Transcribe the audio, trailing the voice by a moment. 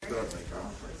like,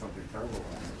 something terrible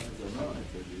happened. I said, no, I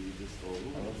said, you just told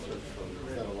me.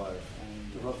 He's not alive.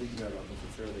 The Rav that you met,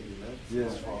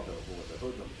 his father, who was a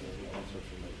hoodlum, he comes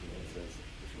from making and says,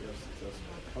 if you have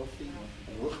successful, healthy,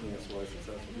 and looking at why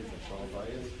successful people in Shalom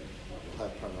Bayis, you'll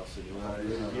have parnas and you'll have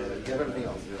get everything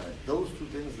else. Those two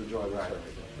things, the joy of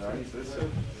everything. Right? That's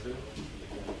true.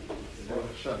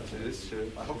 It is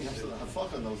true. I hope you have fun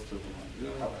on those two.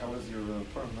 How was your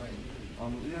prom night?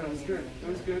 Yeah, it was good. It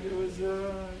was good. It was,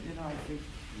 I think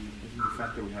the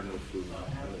fact that we had no food,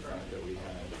 the fact that we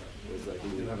had was like you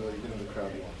didn't have the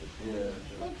crowd you wanted. Yeah.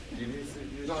 You need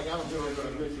to. No, I'm doing it.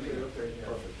 Okay,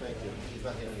 perfect. Thank you. He's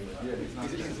not here anyway. Yeah, he's not.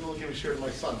 He's a little giving share to my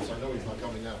son, so I know he's not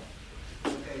coming out.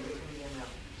 Okay, we can begin now.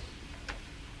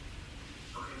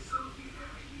 Okay, so do you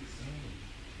have any use?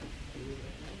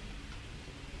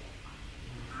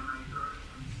 Am I heard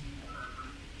and seen correctly?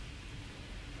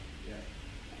 Yeah.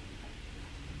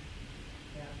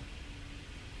 Yeah.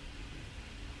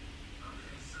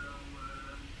 Okay, so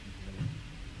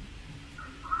I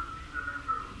fondly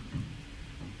remember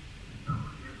our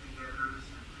get-togethers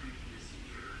in previous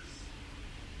years.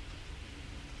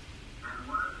 And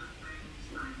one of the things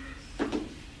I miss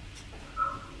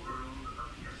about the world of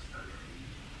yesterday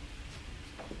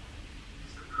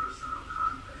is the personal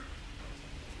contact,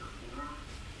 the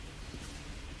warmth,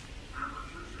 and what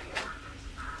usually happens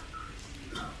after it's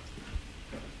here.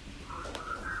 Because for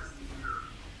the past year,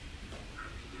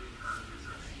 I've been getting hundreds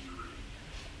of shiurim,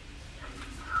 and you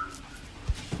count,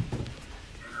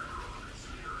 and I wrote this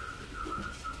year at the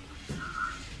Yolanda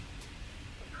Shanghai,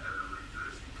 at a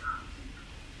interesting county.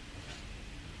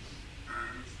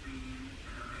 And it's been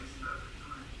an amazing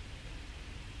opportunity.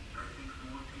 I think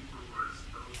more people were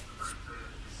exposed to my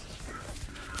faith this year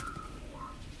than ever before.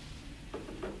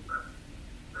 But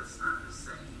that's not the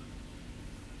same.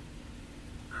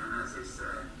 And as I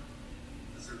said,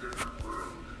 it's a different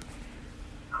world.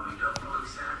 And we don't know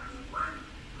exactly when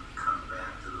we come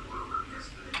back to the world of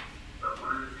yesterday. But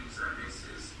one of the things I miss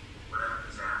is what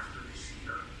happens after the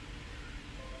Shia.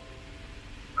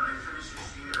 When I finish the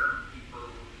Shia, people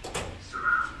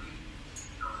surround me,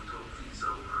 and we talk things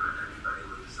over, and everybody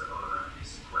looks at all of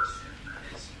his questions and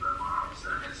his remarks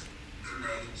and his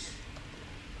teenage,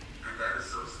 and that is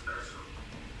so special.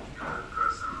 The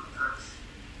personal touch,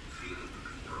 feeling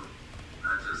people,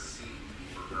 not just seeing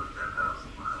people from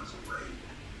 10,000 miles away.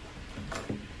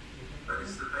 But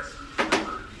it's the best we can do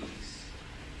under these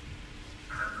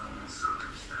abnormal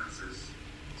circumstances.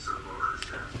 So, Baruch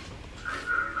Hashem, I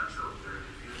very much hope that in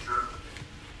the future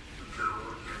we could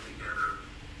all get together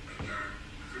again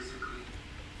physically,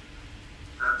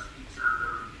 touch each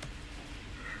other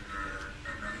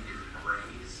in many different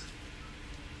ways,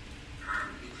 and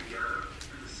be together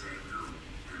in the same room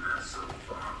and not so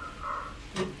far apart.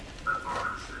 But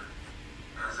Baruch Hashem,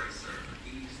 as I said,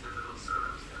 in these difficult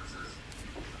circumstances,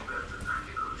 we have to thank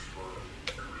the Kodesh Baruch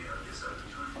Hu that we have this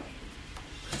opportunity.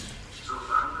 So if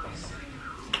I were to be sitting in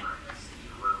a room like I see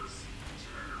you, I would see each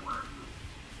and every one of you.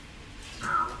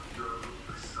 Now your room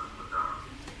is somewhat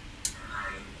darkened, and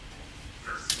I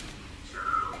just see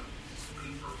general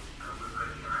people. I would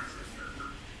recognize any of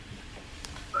them.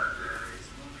 But it's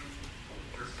moving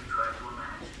just to try to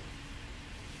imagine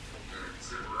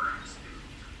civilized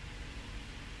speech.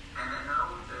 And I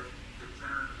know that the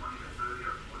 10 or 20 or 30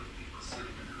 or 40 people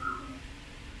sitting in the room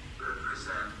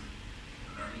represent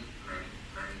many, many,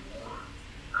 many more,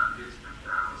 hundreds and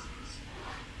thousands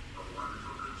of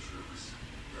wonderful good Jews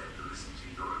that listen to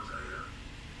your Torah.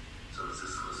 So it's a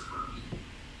source for me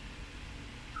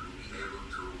to be able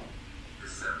to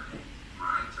disseminate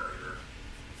my Torah,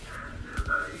 and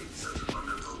by such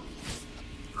wonderful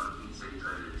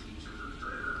teachers of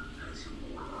Torah as you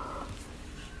all are.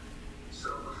 So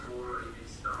before I get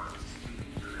started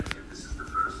speaking to you, this is the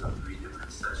first of 3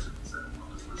 different sessions that I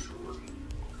want to wish all of you.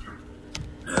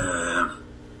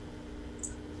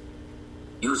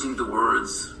 Using the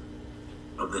words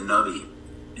of the Navi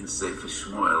in Sefer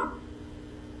Shmuel,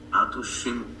 Atu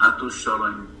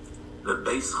Shalom,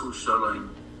 V'Beischu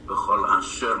Shalom, V'Chol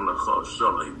Asher L'Cho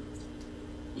Shalom.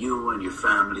 You and your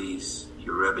families,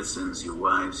 your Rebbesons, your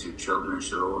wives, your children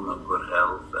should all have good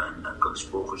health, and Kodesh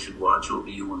Baruch Hu should watch over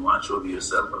you and watch over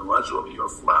yourself and watch over your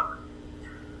flock.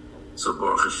 So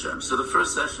Baruch Hashem. So the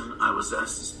first session I was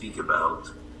asked to speak about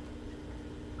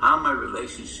how my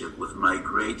relationship with my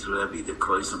great Rebbe, the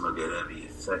Klausenberger Rebbe,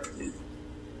 affected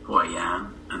who I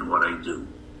am and what I do.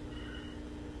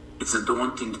 It's a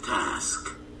daunting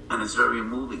task, and it's very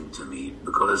moving to me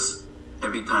because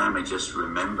every time I just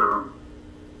remember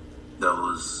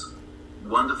those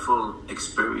wonderful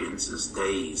experiences,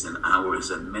 days and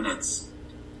hours and minutes,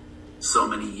 so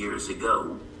many years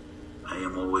ago, I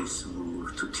am always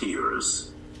moved to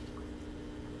tears.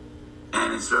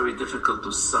 And it's very difficult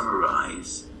to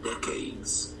summarize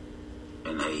decades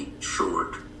in a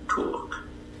short talk.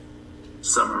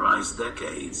 Summarize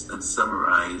decades and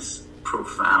summarize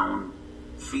profound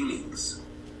feelings.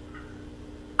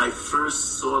 I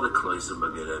first saw the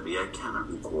Klausenberger Rebbe. I cannot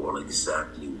recall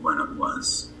exactly when it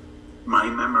was. My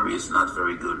memory is not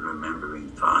very good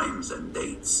remembering times and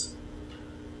dates.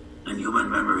 And human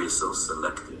memory is so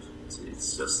selective.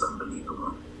 It's just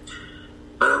unbelievable.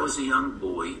 But I was a young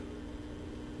boy,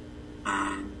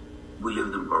 and we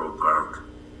lived in Borough Park.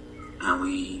 And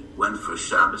we went for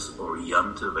Shabbos or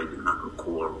Yom Tov, I do not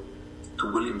recall,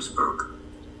 to Williamsburg,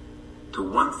 to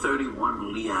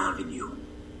 131 Lee Avenue.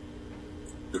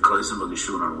 The Klausenberger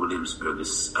Shul in Williamsburg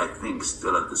is, I think,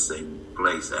 still at the same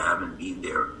place. I haven't been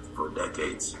there for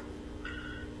decades.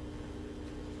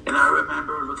 And I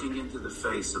remember looking into the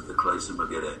face of the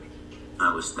Klausenberger Rebbe.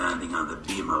 I was standing on the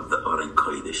beam of the Oren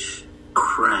Kodesh,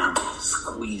 cramped,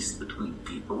 squeezed between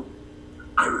people.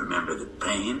 I remember the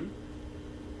pain,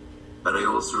 but I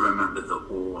also remember the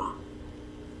awe,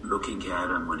 looking at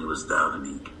him when he was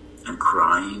davening and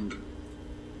crying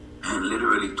and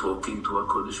literally talking to a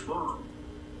Kodesh Baruch.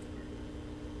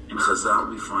 In Chazal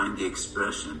we find the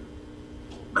expression,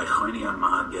 by Choni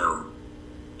HaMahagel,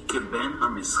 Keben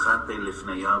HaMischate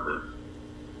Lifnei Aviv,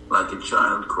 like a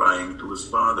child crying to his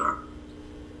father.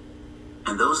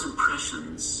 And those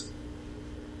impressions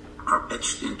are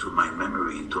etched into my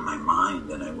memory, into my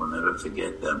mind, and I will never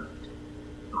forget them.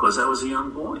 Because I was a young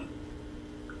boy,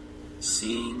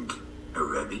 seeing a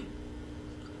Rebbe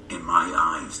in my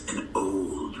eyes, an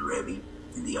old Rebbe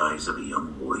in the eyes of a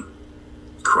young boy,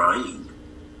 crying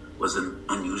was an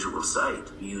unusual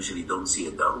sight. We usually don't see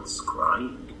adults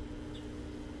crying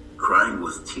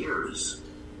with tears,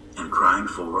 and crying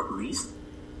for what reason?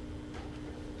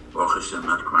 Baruch Hashem,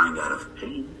 not crying out of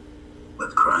pain,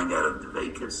 but crying out of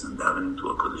dveikus and davening to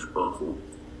a Kodesh Baruch Hu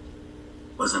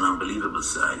was an unbelievable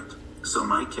sight. So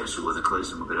my kesher with the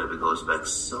Klausenberger Rebbe goes back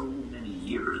so many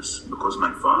years, because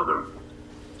my father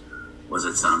was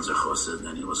at Sanzer Chosed,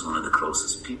 and he was one of the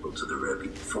closest people to the Rebbe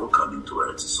before coming to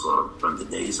Eretz Yisrael from the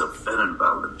days of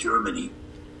Fehrenwald of Germany.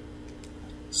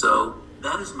 So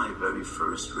that is my very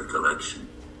first recollection.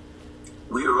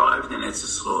 We arrived in Eretz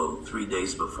Yisrael 3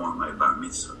 days before my bar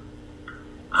mitzvah.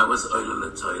 I was Oile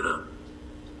L'Torah.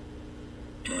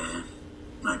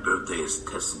 My birthday is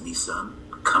Tes Nisan,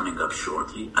 coming up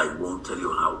shortly. I won't tell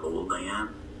you how old I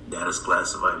am. That is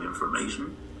classified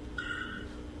information.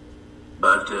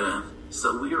 But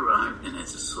so we arrived in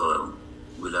Eretz Yisrael.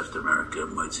 We left America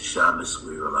Motzei Shabbos.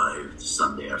 We arrived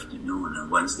Sunday afternoon, and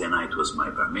Wednesday night was my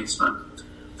bar mitzvah.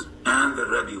 And the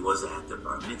Rebbe was at the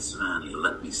bar mitzvah, and he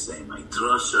let me say my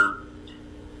drasha.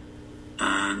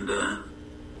 And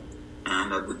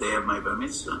at the day of my bar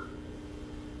mitzvah,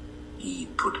 he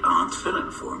put on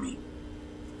tefillin for me.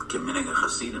 K'minhag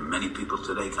HaChasidim, many people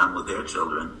today come with their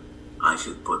children. I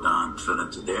should put on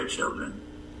tefillin to their children.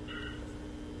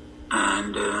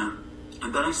 And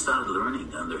then I started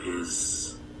learning under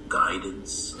his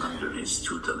guidance, under his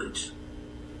tutelage.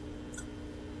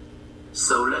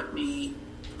 So let me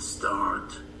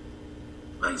start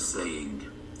by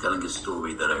telling a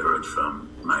story that I heard from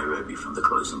my Rebbe, from the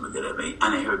Klausenberger Rebbe,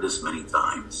 and I heard this many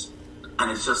times.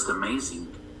 And it's just amazing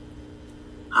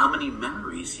how many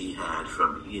memories he had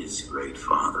from his great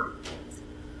father.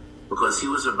 Because he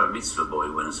was a bar mitzvah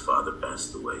boy when his father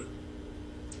passed away.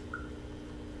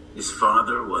 His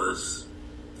father was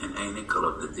an Einikal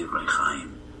of the Divrei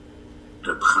Chaim.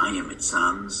 Reb Chaim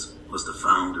Itzanz was the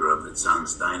founder of the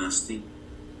Tzanz dynasty.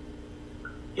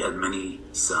 He had many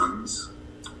sons.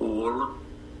 All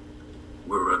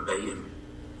were Rebbeim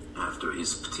after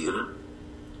his Ptira.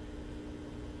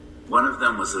 One of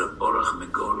them was Reb Baruch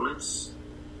Megorlitz.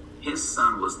 His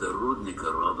son was the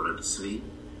Rudniker of Reb Tzvi,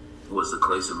 who was the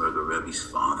Klausenberger Rebbe's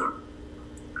father.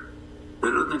 The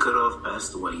Rudniker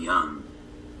passed away young,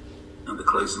 and the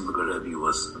Klausenberger Rebbe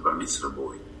was a bar mitzvah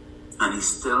boy. And he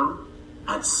still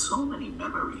had so many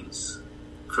memories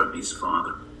from his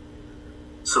father.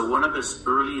 So one of his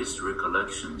earliest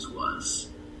recollections was,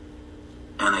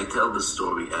 and I tell the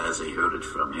story as I heard it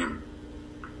from him,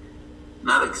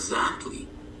 not exactly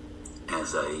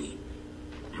as I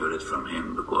heard it from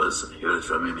him, because I heard it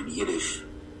from him in Yiddish,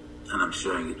 and I'm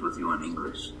sharing it with you in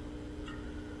English.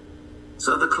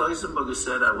 So the Klausenberger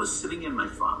said, I was sitting in my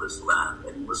father's lap,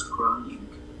 and he was crying.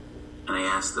 And I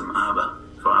asked him, Abba,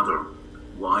 Father,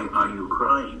 why are you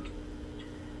crying?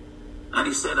 And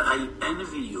he said, I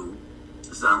envy you,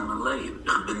 Zalman Leib,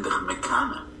 ich bin dich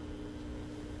mekana.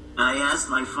 And I asked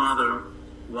my father,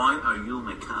 why are you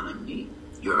mekana me?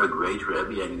 You're a great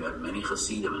Rebbe and you have many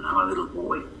Hasidim, and I'm a little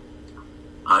boy.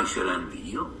 I should envy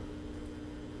you.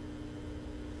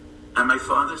 And my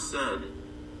father said,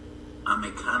 I'm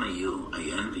mekana you, I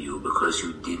envy you, because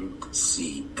you didn't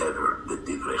see ever the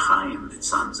Divrei Chaim, the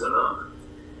Tzanzer Rav.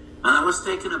 And I was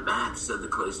taken aback, said the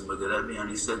Klausenberger Rebbe, and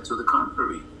he said to the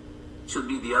contrary. It should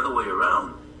be the other way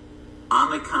around.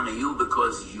 I'm mekana you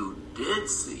because you did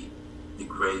see the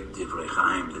great Divrei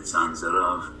Chaim, the Tzanzer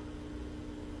Rav.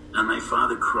 And my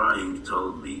father, crying,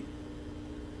 told me,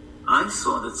 I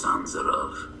saw the Tzanzer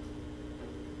Rav.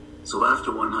 So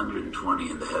after 120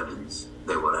 in the heavens,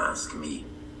 they would ask me,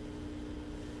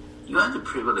 you had the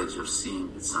privilege of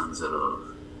seeing the Tzanzer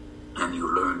Rav, and you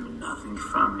learned nothing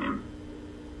from him,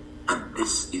 and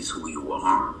this is who you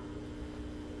are.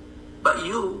 But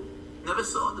you never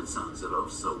saw the Tzanzer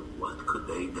Rav, so what could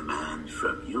they demand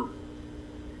from you?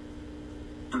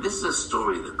 And this is a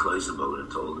story that Klausenberger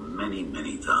told many,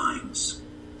 many times.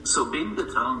 So being the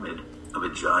Talmud of a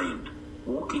giant,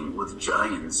 walking with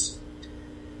giants,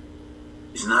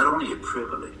 is not only a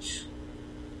privilege,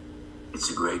 it's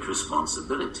a great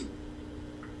responsibility.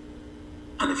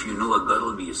 And if you knew a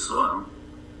Gadol B'Yisrael,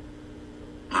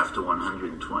 after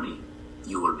 120,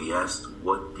 you will be asked,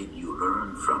 what did you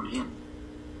learn from him?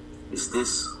 Is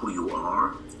this who you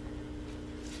are?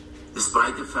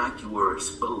 Despite the fact you were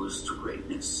exposed to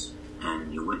greatness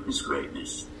and you witnessed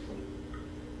greatness.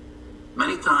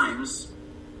 Many times,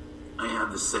 I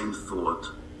have the same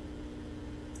thought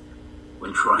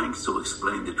when trying to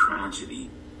explain the tragedy,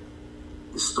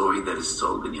 the story that is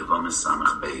told in Yevamah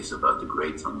Samach Beis about the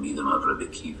great Talmidim of Rebbe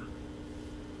Kiva.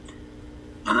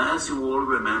 And as you all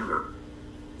remember,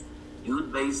 Yud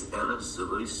Beis Elef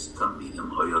Zelois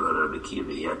Talmidim Hoyol Rebbe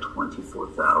Kiva, he had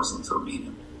 24,000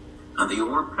 Talmidim, and they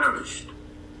all perished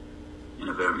in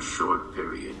a very short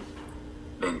period,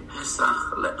 ben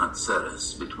Pesach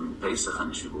le'Atzeres, between Pesach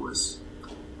and Shavuos.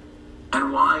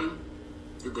 And why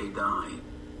did they die?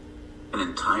 An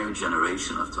entire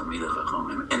generation of Talmidei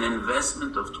Chachamim, an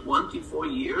investment of 24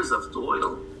 years of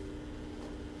toil.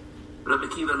 Rebbe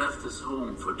Kiva left his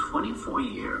home for 24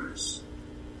 years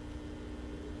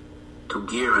to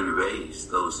gear and raise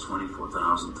those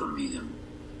 24,000 Talmidim.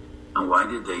 And why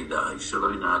did they die?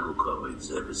 Shaloi nagu kavod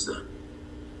zeh b'zeh.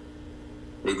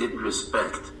 They didn't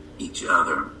respect each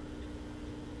other.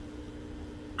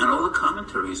 And all the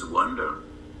commentaries wonder,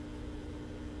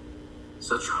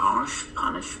 such harsh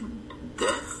punishment,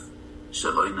 death,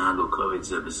 Shaloi nagu kavod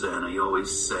zeh b'zeh. And I always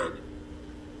said,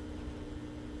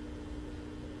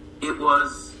 it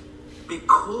was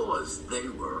because they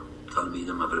were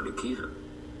Talmidim of Rebbe Kiva.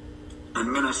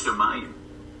 And Min HaShamayim,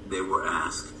 they were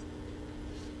asked,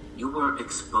 you were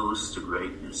exposed to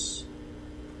greatness.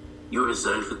 You were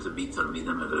zeichet to be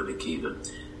Talmidim of Rebbe Kiva.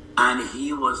 And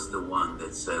he was the one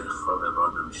that said, Chavev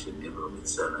Adam Shenivro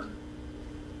Mitzerem,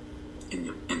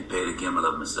 in Perek Gimel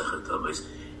of Masechet Avos.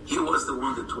 He was the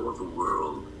one that taught the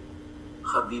world,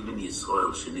 Chaviv in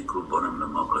Yisrael Shenikru Bonam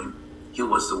L'Mokoim. He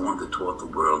was the one that taught the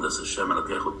world, as Hashem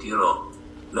Elokecho Tiro,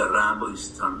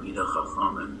 L'Rabois Talmidei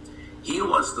Chachamim. He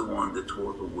was the one that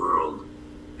taught the world,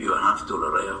 are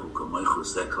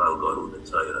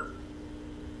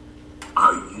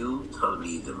you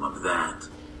Talmidim of that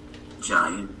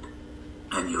giant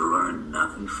and you learn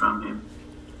nothing from him?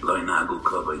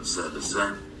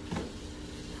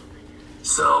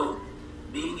 So,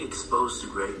 being exposed to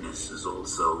greatness is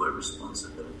also a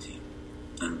responsibility.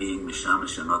 And being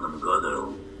Mishamish and Adam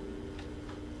Gadol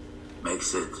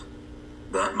makes it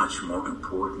that much more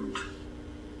important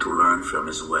to learn from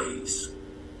his ways.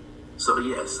 So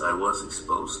yes, I was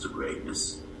exposed to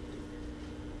greatness,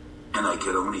 and I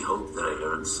could only hope that I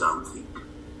learned something.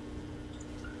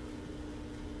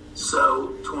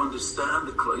 So, to understand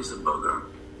the Klausenberger,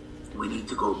 we need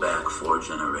to go back 4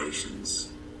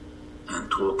 generations and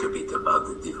talk a bit about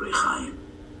the Divrei Chaim,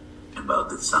 about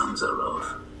the Tzanzer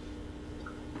Rav.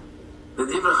 The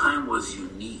Divrei Chaim was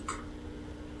unique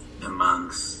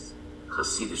amongst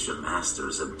Hasidic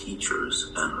masters and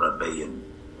teachers and Rabbeim.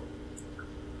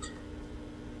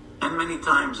 And many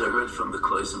times I heard from the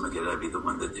Klausenberger Rebbe, the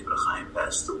one that Divrei Chaim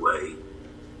passed away,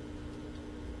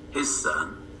 his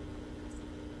son,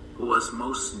 who was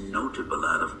most notable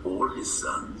out of all his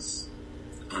sons,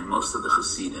 and most of the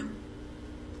Hasidim,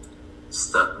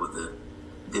 stuck with the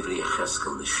Divrei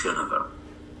Yecheskel, the Shinover.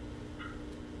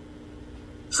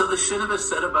 So the Shinover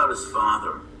said about his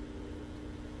father,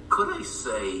 could I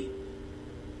say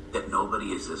that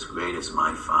nobody is as great as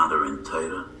my father in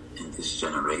Torah in this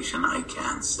generation? I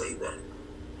can't say that.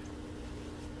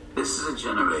 This is a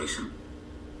generation,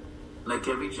 like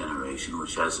every generation,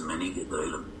 which has many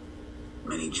Gedolim,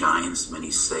 many giants,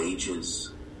 many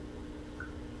sages.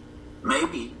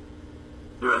 Maybe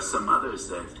there are some others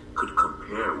that could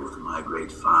compare with my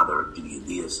great father in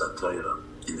Yediyas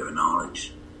HaTorah, in their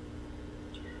knowledge.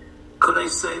 Could I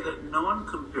say that no one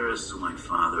compares to my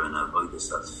father in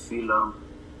Avodas HaTefillah?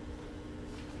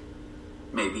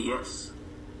 Maybe yes.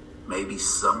 Maybe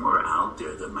somewhere out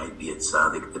there might be a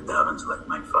tzaddik that davens like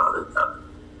my father davened.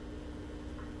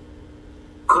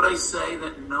 Could I say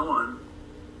that no one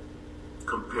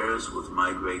compares with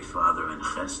my great father in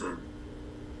Chesed?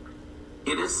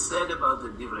 It is said about the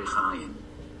Divrei Chaim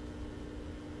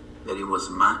that he was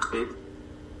makbid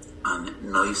and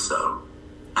noisar,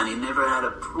 and he never had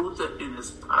a pruta in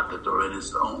his pocket or in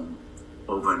his home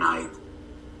overnight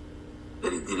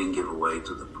that he didn't give away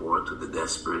to the poor, to the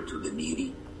desperate, to the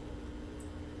needy.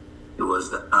 It was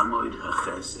the Amoid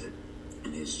HaChesed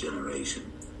in his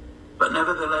generation. But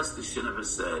nevertheless, the Shinava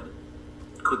said,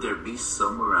 could there be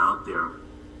somewhere out there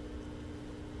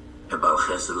a Baal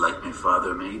Chesed like my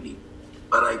father? Maybe.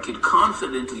 But I could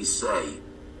confidently say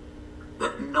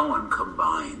that no one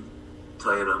combined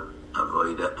Torah,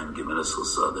 Avodah, and Gemilas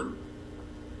Chosadim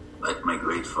like my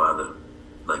great father,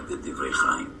 like the Divrei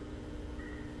Chaim.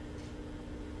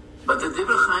 But the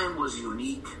Divrei Chaim was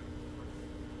unique,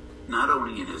 not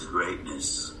only in his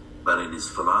greatness, but in his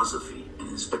philosophy, in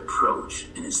his approach,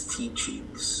 in his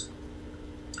teachings.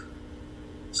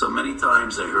 So many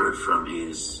times I heard from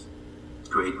his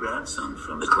great-grandson,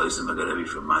 from the Klausenberger Rebbe,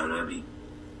 from my Rebbe.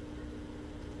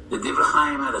 The Divrei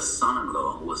Chaim had a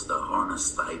son-in-law who was the Horner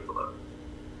Steipler.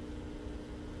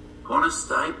 Horner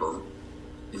Steipler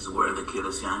is where the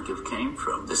Kiddus Yankov came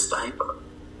from. The Steipler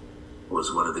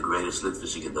was one of the greatest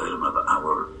Litvish Gedolim of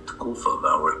our Tkufa, of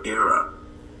our era.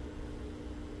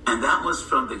 And that was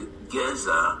from the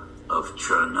Geza of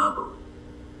Chernobyl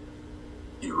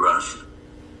in Russia.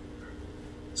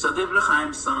 So Divrei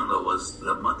Chaim's son-in-law was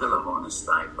Ramatala Horner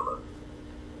Steipler.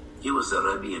 He was a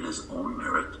Rebbe in his own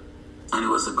merit, and he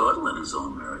was a Gadol in his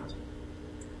own merit.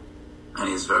 And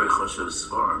he is very choshev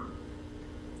Sforim.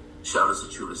 Shabbos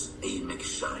Teshuvos Eimek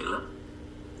Shaila.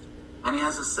 And he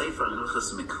has a sefer in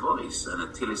Hilchos Mikvois and a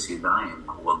Tilis Yadayim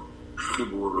called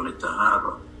Chibur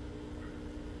L'Tahara.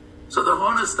 So the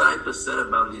Horner Steipler said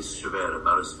about his Shever,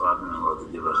 about his father-in-law,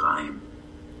 the Divrei Chaim,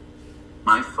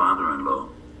 my father-in-law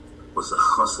was a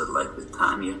chassid like the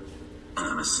Tanya and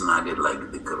a misnagid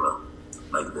like the Gra,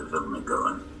 like the Vilna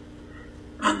Gaon.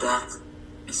 And that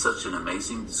is such an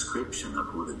amazing description of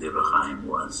who the Divrei Chaim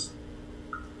was.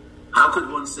 How could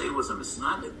one say he was a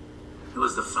misnagid? He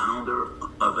was the founder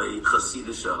of a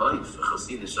Chassidish Haif, a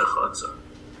Chassidish Chatzar.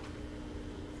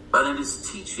 But in his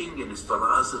teaching, in his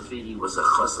philosophy, he was a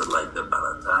chassid like the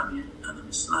Balatanya and a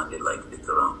misnagid like the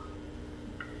Gra.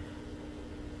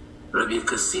 Rabbi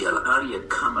Kassiel Aryeh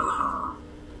Kamelhar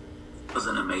was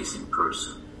an amazing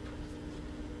person.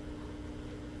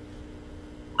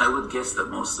 I would guess that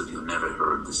most of you never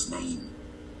heard this name.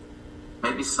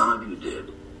 Maybe some of you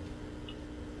did.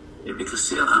 Rabbi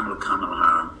Kassiel Aryeh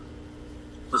Kamelhar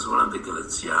was one of the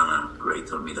Galiciana great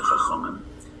Talmidei Chachamim.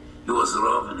 He was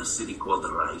Rav in a city called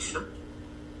Raisha.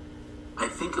 I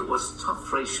think it was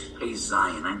Tafresh Pei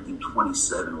Zayin,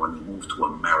 1927, when he moved to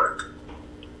America.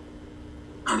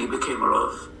 And he became a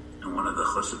Rav in one of the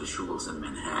Choshev shuls in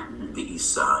Manhattan, in the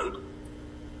East Side.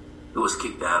 He was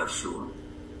kicked out of shul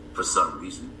for some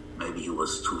reason. Maybe he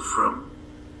was too frum.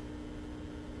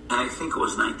 And I think it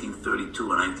was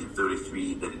 1932 or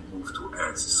 1933 that he moved to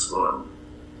Eretz Yisrael.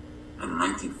 And in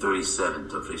 1937,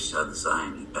 Tafresh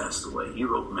Zayin, he passed away. He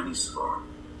wrote many Sforim.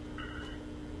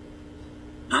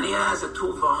 And he has a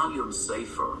 2-volume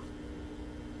sefer,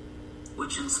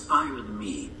 which inspired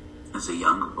me as a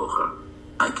young bocher.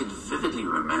 I could vividly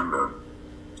remember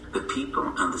the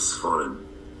people and the Sforim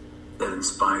that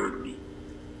inspired me.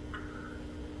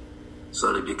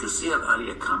 So Rabbi Kassiel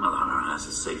Aryeh Kamelhar has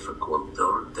a sefer called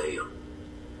Dor Deo.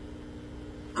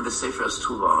 And the sefer has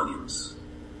 2 volumes.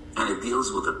 And it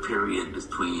deals with a period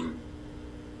between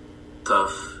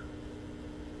Taf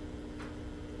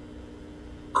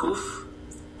Kuf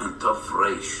and Taf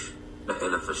Reish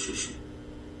Be'elef HaShishi,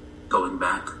 going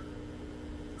back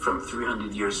from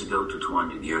 300 years ago to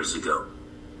 200 years ago.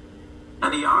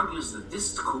 And he argues that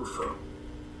this Tkufa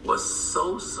was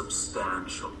so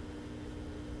substantial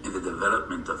in the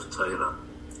development of Torah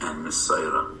and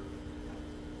Messiah.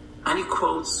 And he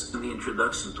quotes in the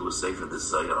introduction to a Sefer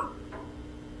Desire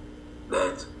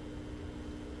that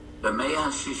B'mei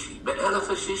HaShishi, Be'elef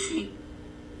HaShishi,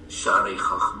 Sharei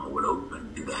Chachma will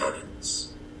open in the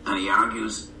heavens. And he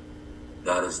argues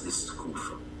that is this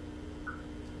Tkufa.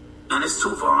 And his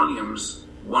 2 volumes,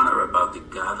 one are about the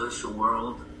Gadlish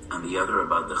world and the other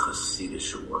about the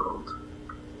Hasidish world.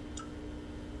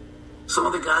 So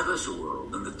in the Gadlish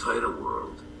world, in the Torah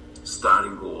world,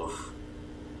 starting off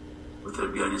with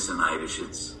Rebbe Yonasan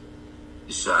Eibeshitz,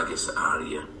 the Shagas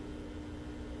Arya,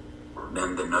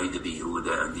 then the Noida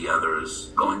Yehuda and the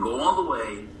others, going all the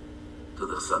way to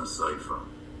the Chassam Sofer.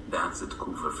 That's at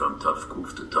Kufa, from Tov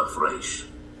Kuf to Tov Reish.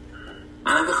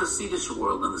 And in the Hasidic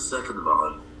world, in the second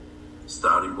volume,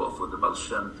 starting off with the Baal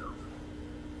Shem Tov,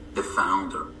 the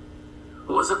founder,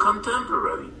 who was a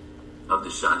contemporary of the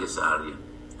Shagas Arya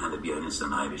and the Rebbe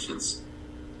Yonasan Eibeshitz,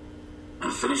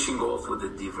 and finishing off with the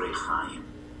Divrei Chaim,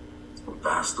 who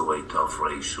passed away Tov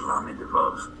Reish Lamed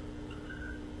Vav.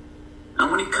 And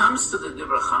when he comes to the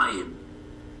Divrei Chaim,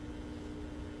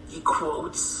 he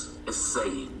quotes a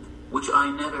saying which I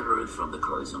never heard from the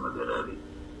Klausenberger Rebbe.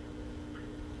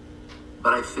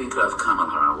 But I think Rav Kamal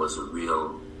Har was a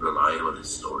real reliable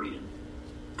historian,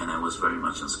 and I was very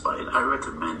much inspired. I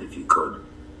recommend if you could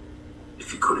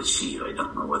achieve, I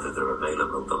don't know whether they're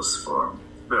available, those form.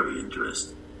 Very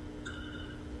interesting.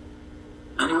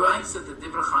 And he writes that the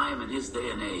Divrei Chaim in his day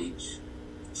and age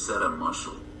said a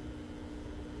mushal.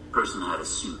 Person had a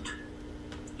suit.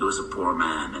 He was a poor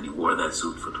man, and he wore that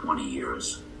suit for 20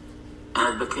 years.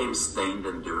 And it became stained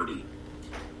and dirty.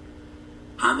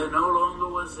 And there no longer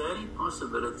was any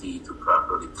possibility to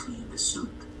properly clean the suit.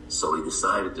 So he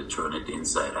decided to turn it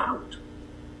inside out,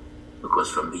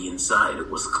 because from the inside it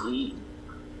was clean.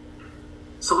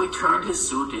 So he turned his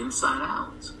suit inside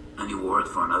out, and he wore it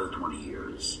for another 20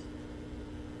 years.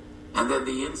 And then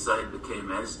the inside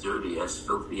became as dirty, as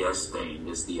filthy, as stained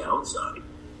as the outside.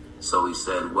 So he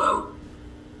said, well,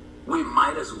 we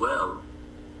might as well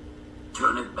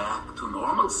turn it back to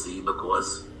normalcy,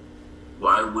 because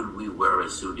why would we wear a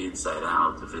suit inside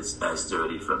out if it's as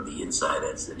dirty from the inside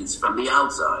as it is from the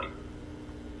outside?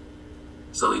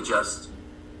 So he just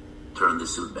turned the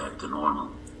suit back to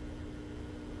normal.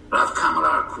 Rav Kamal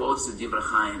Har quotes the Divrei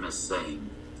Chaim as saying,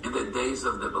 in the days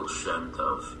of the Baal Shem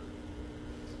Tov,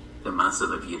 the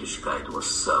matzav of Yiddishkeit was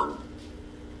so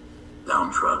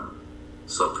downtrodden,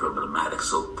 so problematic,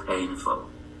 so painful,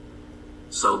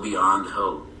 so beyond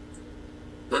hope,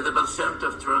 that the Baal Shem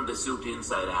Tov turned the suit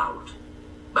inside out.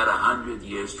 About 100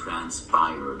 years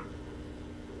transpired,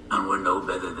 and we're no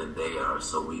better than they are,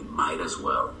 so we might as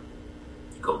well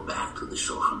go back to the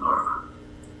Shulchan Aruch,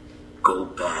 go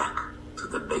back to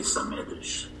the Beis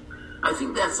HaMedrash. I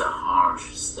think that's a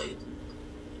harsh statement.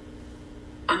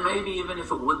 And maybe even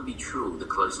if it would be true, the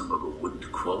Klausenberger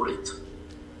wouldn't quote it.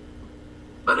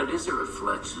 But it is a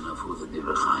reflection of who the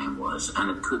Divrei Chaim was, and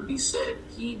it could be said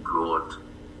he brought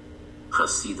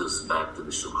Hasidus back to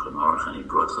the Shulchan Aruch, and he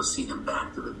brought Hasidim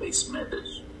back to the Beis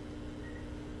Medrash.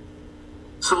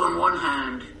 So on one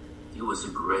hand, he was a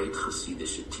great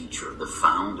Hasidic teacher, the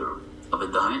founder of a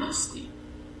dynasty,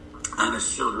 and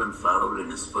his children followed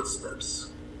in his footsteps.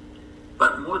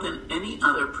 But more than any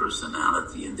other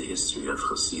personality in the history of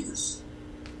Hasidus,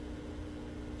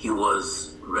 he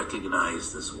was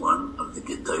recognized as one of the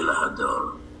Gedolei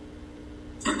Hador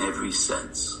in every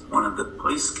sense, one of the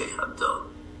Poiskei Hador.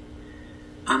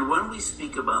 And when we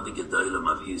speak about the Gedolim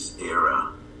of his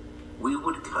era, we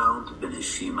would count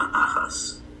Beneshima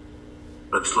Achas,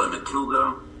 Reb Shlomo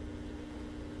Kluger,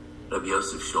 Reb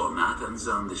Yosef Shol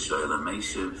Natanzon, the Shoel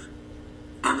HaMeishiv,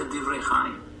 and the Divrei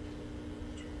Chaim.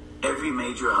 Every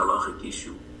major halachic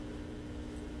issue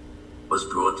was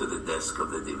brought to the desk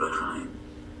of the Divrei Chaim,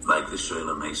 like the Shoel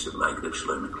HaMeishiv, like Reb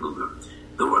Shlomo Kluger.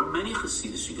 There were many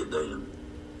Hasidic Gedolim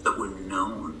that were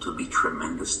known to be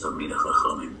tremendous Talmidei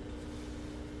Chachamim.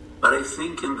 But I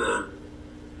think in the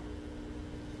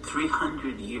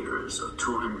 300 years or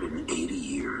 280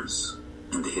 years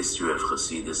in the history of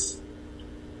Hasidus,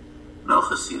 no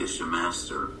Hasidic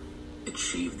master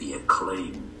achieved the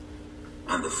acclaim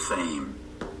and the fame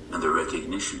and the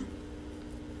recognition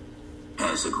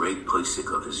as a great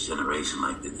posek of his generation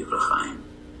like the Divrei Chaim.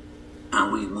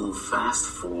 And we move fast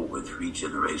forward 3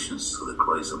 generations to the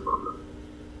Klausenberger.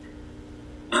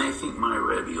 And I think my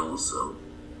Rebbe also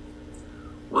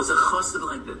was a chassid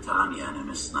like the Tanya and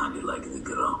a misnagi like the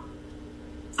Gra.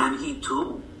 And he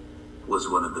too was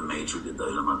one of the major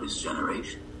gedolim of his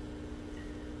generation.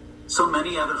 So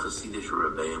many other Hasidic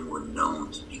Rebbeim were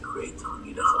known to be great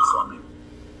Talmidei Chachamim,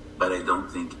 but I don't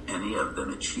think any of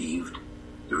them achieved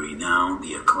the renown,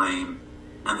 the acclaim,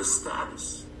 and the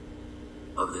status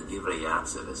of the Divrei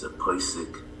Yatzev as a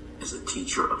posek, as a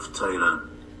teacher of Torah,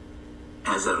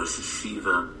 as a Rosh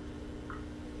Hashiva.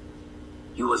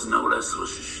 He was no less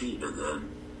Rosh Hashiva than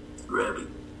Rebbe.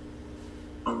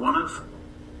 And one of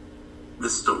the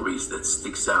stories that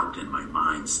stands out in my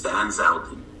mind.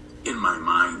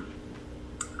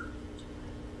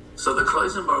 So the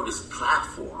Klausenberger's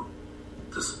platform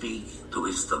to speak to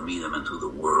his Talmidim and to the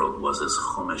world was his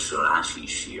Chumash Rashi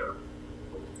Shir.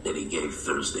 that he gave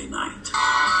Thursday night.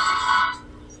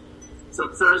 So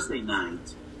Thursday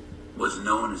night was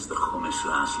known as the Chumash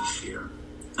Rashi Shir.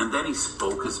 And then he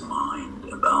spoke his mind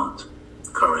about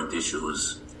current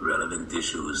issues, relevant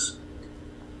issues,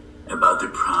 about the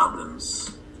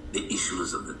problems, the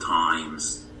issues of the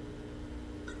times.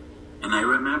 And I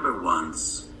remember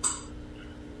once,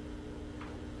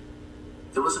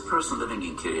 there was a person living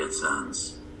in Kiryat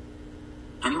Sanz,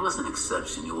 and he was an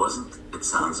exception. He wasn't, it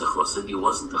sounds a chosed, he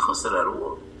wasn't a chosed at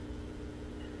all.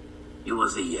 He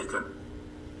was a yeker.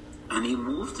 And he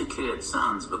moved to Kiryat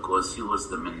Sanz because he was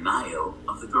the menayel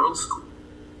of the girls' school.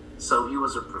 So he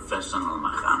was a professional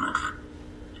machanech,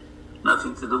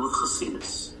 nothing to do with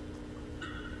Chassidus.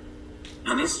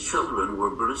 And his children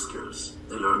were briskers.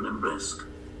 They learned in brisk.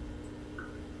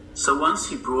 So once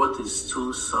he brought his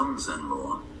two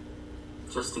sons-in-law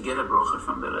just to get a bracha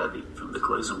from the Rebbe, from the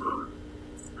Klausenberger.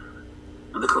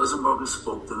 And the Klausenberger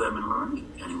spoke to them in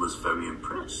learning, and he was very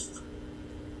impressed.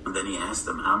 And then he asked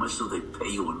them, how much do they pay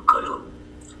you in Koilel?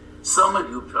 Some of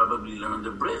you probably learned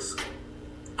a brisk,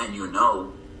 and you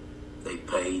know they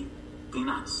pay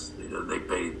peanuts.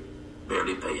 They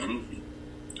barely pay anything.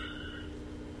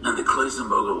 And the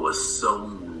Klausenberger was so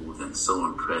moved and so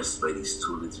impressed by these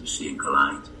two little Shi'in.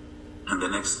 And the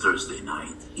next Thursday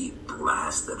night, he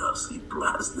blasted us. He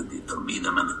blasted the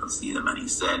Talmidim and the Hasidim, and he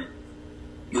said,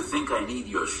 you think I need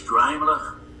your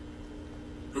Streimlach?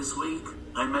 This week,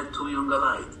 I met two young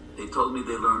Galite. They told me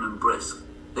they learn in brisk.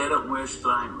 They don't wear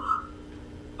Streimlach.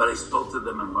 But I spoke to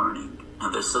them in learning,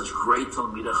 and they're such great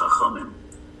Talmidei Chachamim.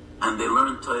 And they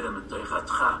learn Torah mit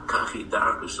Toichatcha, Kachi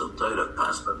Darka Shel Torah,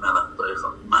 Paspa Melach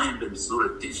Toichel, Mayim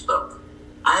B'Msura Tishta.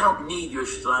 I don't need your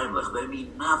Streimlach. They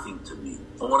mean nothing to me.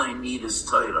 All I need is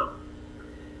Torah.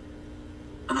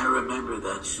 And I remember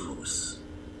that shmuz.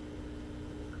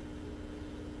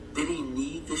 Did he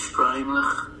need the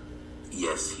Streimlach?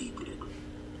 Yes, he did.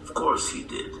 Of course he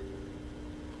did.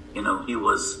 You know, he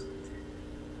was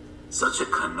such a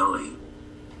kanoi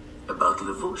about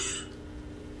levush.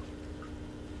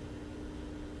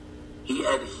 He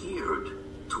adhered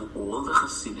to all the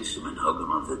Hasidic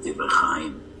minhagim of the Divrei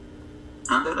Chaim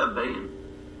and the Rebbeim.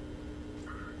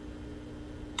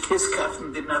 His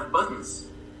kaftan didn't have buttons.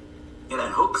 It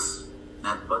had hooks,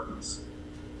 not buttons.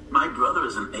 My brother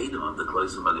is an Adam of the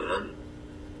Klausenberger Rebbe.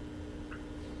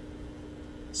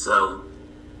 So,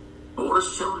 all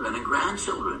his children and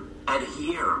grandchildren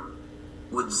adhere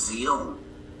with zeal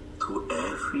to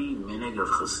every minhag of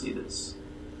Chassidus.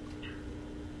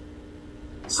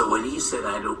 So when he said,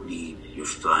 I don't need your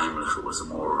Streimlich, it was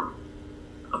more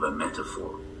of a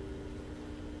metaphor.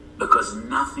 Because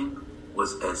nothing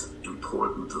was as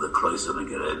important to the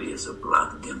Klausenberger Rebbe as a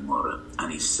black Gemara.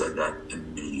 And he said that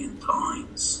 1,000,000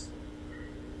 times.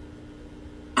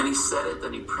 And he said it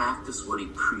and he practiced what he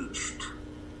preached.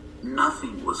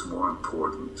 Nothing was more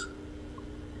important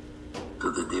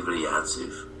to the Divrei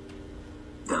Yatziv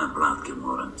than a black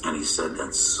Gemara. And he said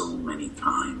that so many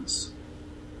times.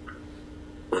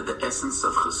 That the essence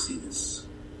of Chassidus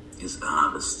is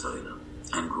Ahavas Torah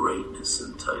and greatness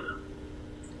in Torah.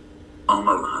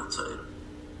 Omer HaTorah.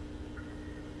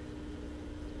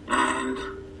 And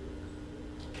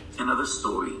another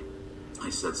story I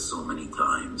said so many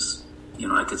times. You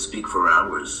know, I could speak for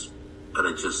hours, but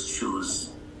I just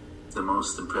choose the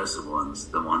most impressive ones,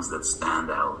 the ones that stand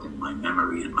out in my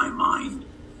memory, in my mind.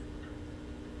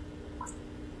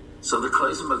 So the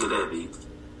Klausenberger Rebbe,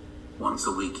 once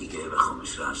a week he gave a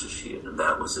Chumash Rashi Shir, and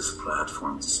that was his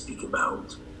platform to speak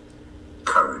about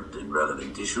current and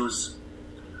relevant issues.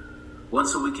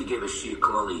 Once a week he gave a Shir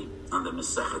Klali on the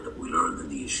Masechet that we learned in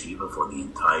the yeshiva for the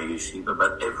entire yeshiva,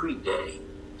 but every day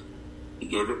he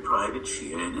gave a private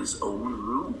Shir in his own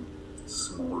room,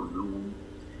 small room,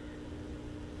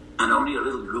 and only a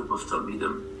little group of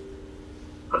Talmidim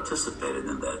participated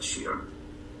in that Shir.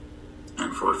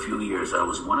 And for a few years I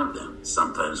was one of them.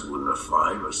 Sometimes we were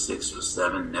 5 or 6 or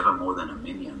 7, never more than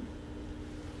 1,000,000.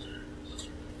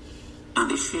 And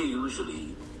the Shir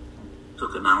usually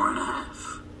took an hour and a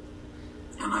half.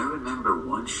 And I remember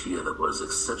one Shir that was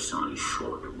exceptionally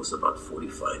short. It was about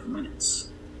 45 minutes.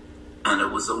 And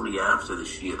it was only after the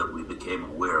Shir that we became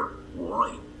aware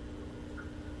why.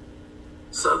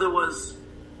 So there was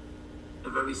a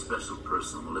very special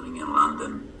person living in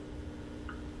London,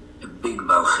 a big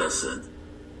Baal Chesed,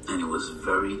 and he was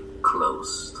very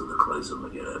close to the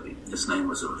Klausenberger Rebbe. His name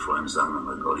was Ephraim Zalman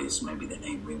Margolius. Maybe the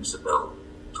name rings a bell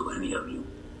to any of you.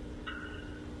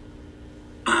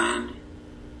 And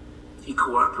he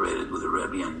cooperated with the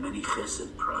Rebbe on many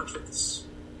Chesed projects.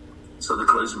 So the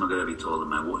Klausenberger Rebbe told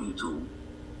him, I want you to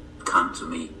come to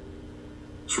me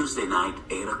Tuesday night,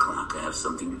 8 o'clock. I have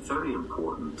something very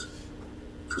important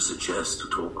to suggest to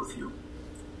talk with you.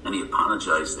 And he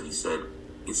apologized and he said,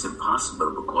 it's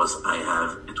impossible because I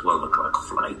have a 12 o'clock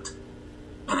flight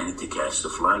and I need to catch the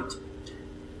flight.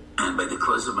 And by the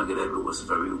Klausenberger Rebbe, it was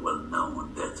very well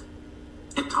known that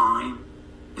a time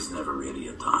is never really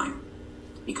a time.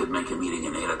 He could make a meeting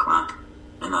at 8 o'clock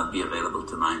and not be available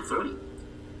till 9:30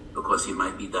 because he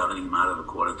might be davening Marav a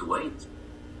quarter to 8.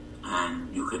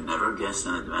 And you could never guess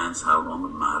in advance how long a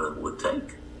Marav would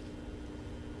take.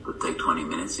 It could take 20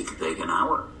 minutes, it could take an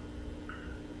hour.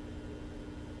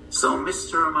 So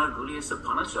Mr. Margulies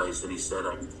apologized and he said,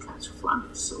 I need to catch a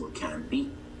flight, so it can't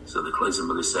be. So the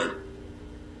Klausenberger said,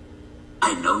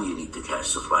 I know you need to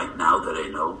catch the flight. Now that I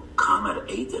know, come at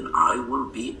 8 and I will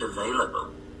be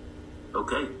available.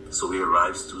 Okay, so he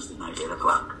arrives Tuesday night, 8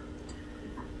 o'clock.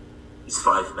 It's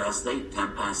 5 past 8,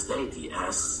 10 past 8. He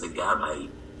asks the Gabbai,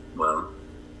 well,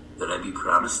 the Rebbe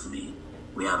promised me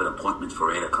we have an appointment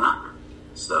for 8 o'clock.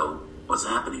 So what's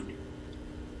happening?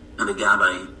 And the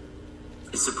Gabbai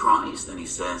is surprised and he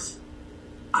says,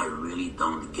 I really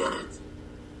don't get it.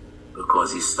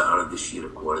 Because he started the shir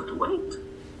at quarter to 8.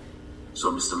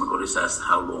 So Mr. Magoris asked,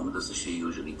 how long does the shir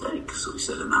usually take? So he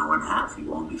said, an hour and a half. He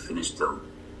won't be finished till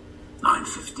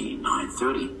 9:15,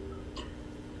 9:30.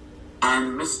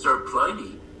 And Mr.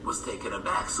 Pliny was taken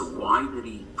aback. So why did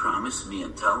he promise me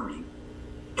and tell me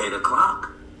 8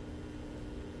 o'clock?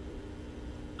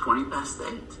 20 past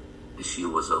 8. The shir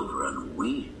was over and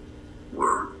we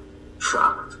were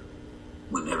shocked.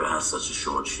 We never had such a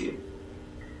short shir.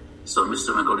 So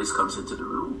Mr. Magolis comes into the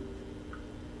room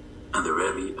and the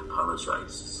Rebbe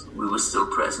apologizes. We were still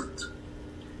present.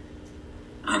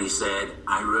 And he said,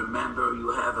 I remember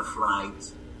you have a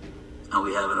flight and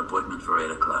we have an appointment for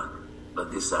 8 o'clock.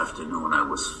 But this afternoon I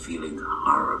was feeling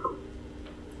horrible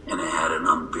and I had an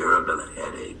unbearable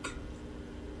headache.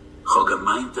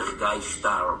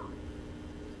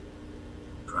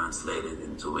 Translated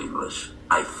into English,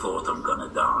 I thought I'm gonna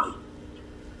die.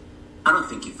 I don't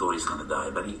think he thought he's going to die,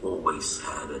 but he always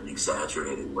had an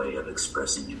exaggerated way of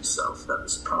expressing himself. That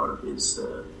was part of his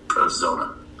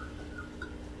persona.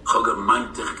 I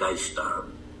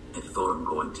thought I'm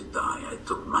going to die. I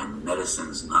took my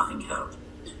medicines, nothing helped.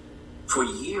 For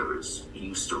years, he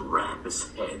used to wrap his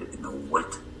head in a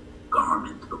wet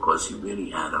garment because he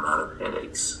really had a lot of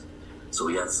headaches. So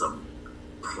he had some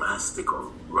plastic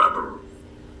or rubber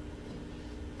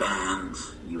band.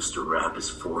 He used to wrap his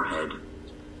forehead.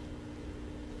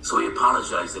 So he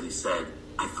apologized and he said,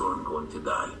 I thought I'm going to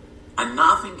die. And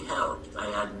nothing helped. I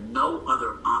had no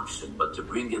other option but to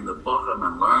bring in the Bochum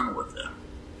and learn with them.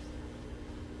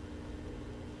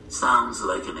 Sounds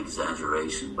like an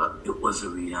exaggeration, but it was a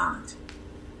reality.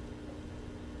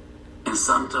 And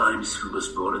sometimes he was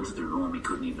brought into the room, he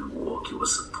couldn't even walk. He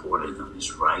was supported on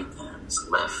his right and his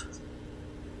left.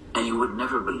 And you would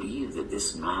never believe that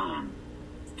this man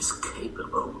is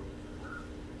capable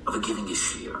of giving a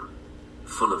shir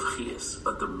full of chiyas,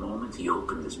 but the moment he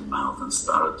opened his mouth and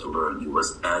started to learn, he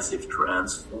was as if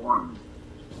transformed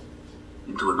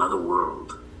into another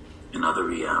world, another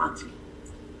reality.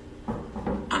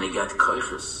 And he got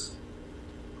koiches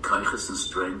and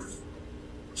strength,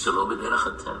 shelo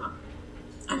b'derech hateva.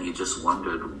 And you just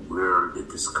wondered, where did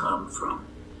this come from?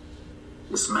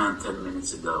 This man 10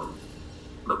 minutes ago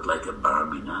looked like a bar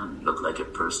minan, looked like a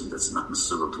person that's not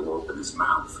mesugal to open his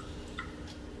mouth.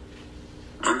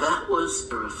 And that was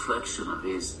a reflection of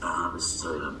his Ahavas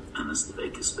Torah and his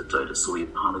Dveikis B'Torah. So he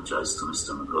apologized to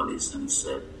Mr. Magolis and he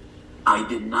said, I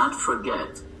did not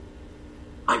forget.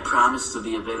 I promised to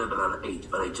be available at 8,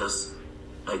 but I just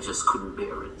couldn't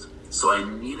bear it. So I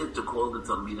needed to call the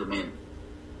Talmidim in.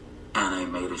 And I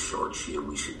made a short shir.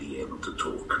 We should be able to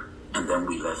talk. And then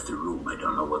we left the room. I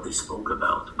don't know what they spoke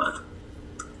about,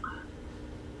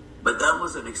 but that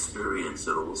was an experience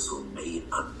that also made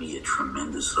on me a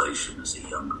tremendous relation as a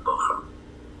young bacher.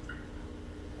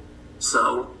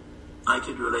 So I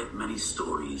could relate many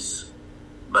stories,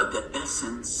 but the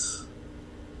essence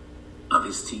of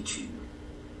his teaching,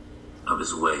 of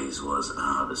his ways, was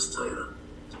Ahavas Torah.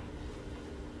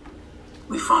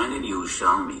 We find in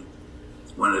Yerushalmi,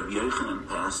 when Rabbi Yochanan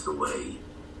passed away,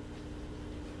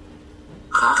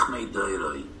 Chachmei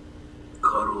Doiroi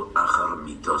Koru Achar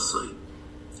Mitosoi,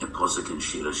 a posuk in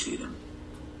Shir HaShirim.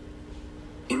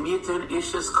 Im yiten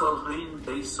ishes kol hoin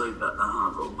beisoi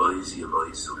ba'av o boiz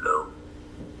yelois ulo.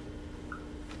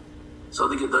 So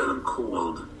the Gedolim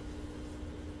called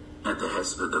at the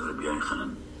hesped of Rabbi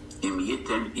Yochanan, Im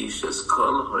yiten ishes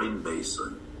kol hoin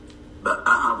beisoi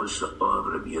ba'av o sha'av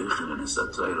Rabbi Yochanan es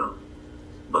ha-Torah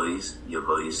boiz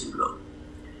yelois ulo.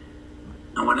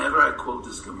 And whenever I quote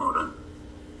this Gemara,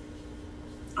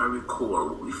 I recall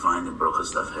what we find in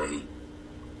Brochas Daf Hey.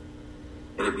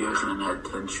 Rebbe Yochanan had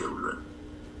 10 children.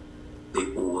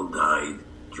 They all died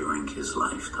during his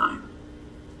lifetime,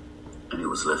 and he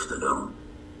was left alone.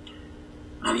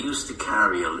 And he used to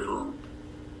carry a little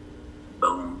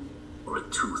bone or a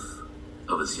tooth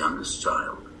of his youngest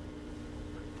child.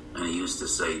 And he used to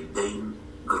say, Dein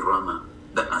grama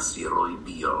da asiroi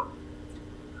biyo.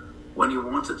 When he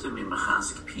wanted to be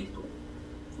mechasik people,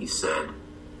 he said,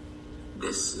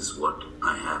 this is what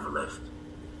I have left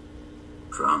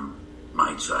from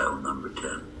my child number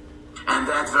 10. And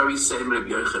that very same Rebbe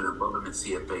Yochanan Baba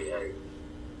Metzia Pei,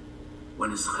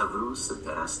 when his chavrusa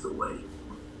passed away,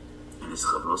 and his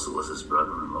chavrusa was his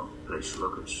brother-in-law,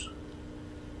 Recollections,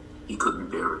 he couldn't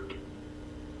bear it.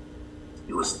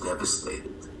 He was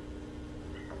devastated.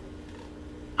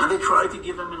 And they tried to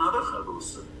give him another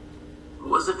chavrusa, who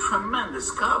was a tremendous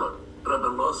scholar, Rebbe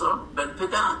Lozo ben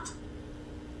Pedat.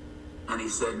 And he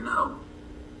said, no,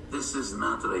 this is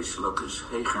not Recollections,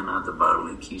 Heichanat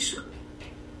Barli Kisha.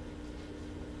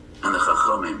 And the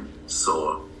Chachamim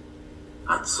saw,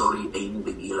 Hatzori ein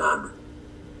begilad,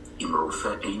 im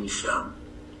rofe ein sham,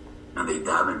 and they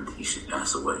davened he should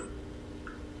pass away.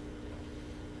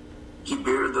 He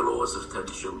bared the laws of 10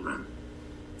 children,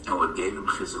 and what gave him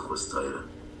chizuk was Torah.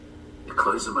 The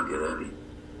Klausenberger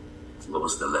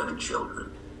lost 11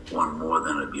 children, one more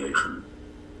than Rebbe Yochanan.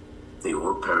 They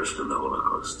all perished in the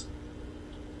Holocaust.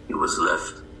 He was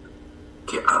left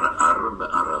ke'ar'ar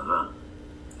be'arava,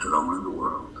 alone in the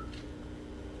world.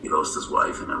 He lost his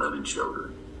wife and 11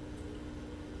 children.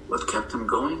 What kept him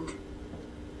going,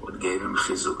 what gave him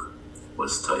chizuk,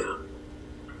 was Torah.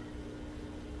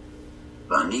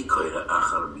 V'ani koira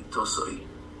achar mitosoi,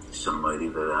 shel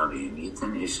moiri v'ravi,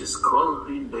 yiten ishes kol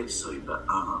rin beisoi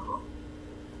ba'ahava,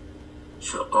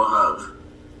 she'ohav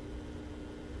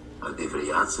ha'divrei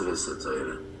yatzev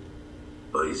es'Torah,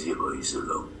 oizi oizi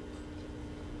lo.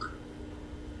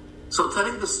 So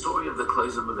telling the story of the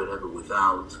Klausenberger Rebbe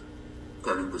without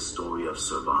telling the story of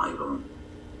survival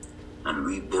and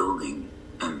rebuilding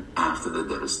and after the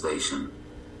devastation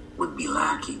would be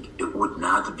lacking. It would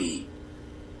not be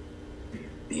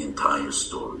the entire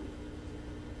story.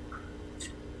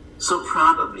 So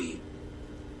probably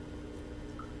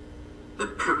the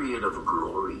period of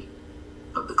glory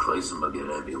of the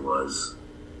Klausenberger Rebbe was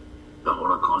the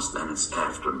Holocaust and its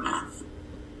aftermath.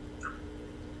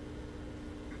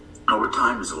 Our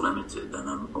time is limited, and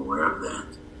I'm aware of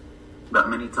that. But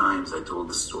many times I told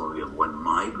the story of when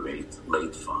my great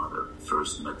late father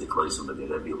first met the Klausenberger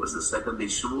Rebbe. It was the second day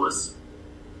Shavuos,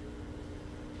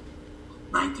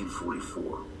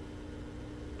 1944,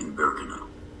 in Birkenau.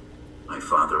 My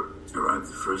father arrived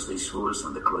the first day Shavuos,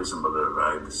 and the Klausenberger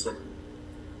arrived the second.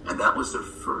 And that was their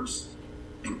first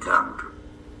encounter.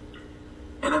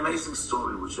 An amazing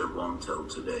story which I won't tell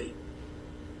today.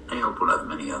 I hope we'll have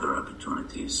many other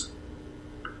opportunities.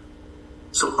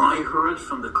 So I heard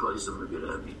from the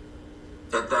Klausenberger Rebbe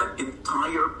that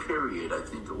entire period, I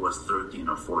think it was 13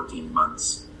 or 14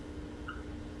 months,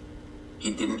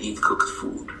 he didn't eat cooked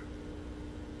food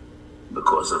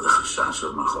because of the chashash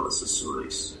of machalas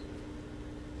asuris.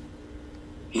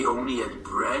 He only ate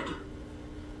bread,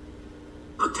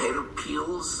 potato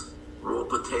peels, raw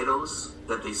potatoes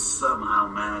that they somehow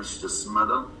managed to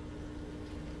smuggle,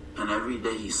 and every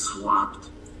day he swapped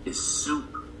his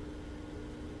soup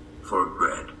for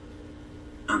bread,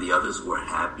 and the others were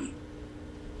happy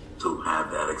to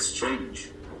have that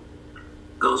exchange.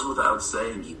 Goes without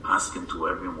saying, he paskin to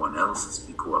everyone else, it's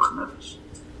pikuach nefesh.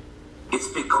 It's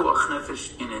pikuach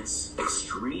nefesh in its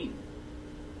extreme,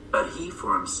 but he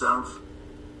for himself,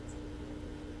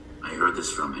 I heard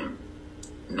this from him,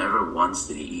 never once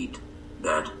did he eat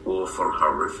that awful,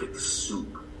 horrific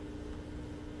soup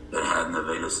that had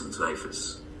nevelas and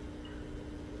typhus.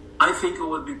 I think it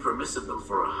would be permissible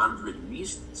for 100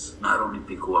 reasons. Not only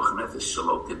pikuach nefesh,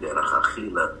 shelo kederach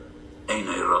achila,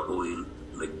 einay ra'ui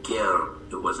leger,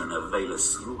 it wasn't avela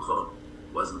srucha,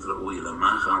 wasn't ra'ui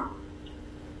lemachal.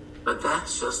 But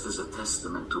that's just as a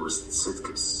testament to his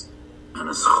tzidkis, and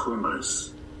his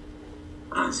chumras,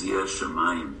 and his yer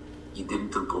shemayim. He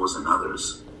didn't impose on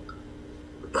others,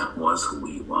 but that was who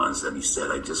he was, and he said,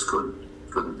 I just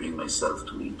couldn't bring myself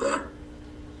to eat that.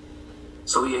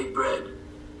 So he ate bread,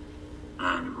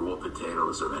 and raw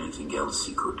potatoes or anything else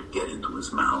he could get into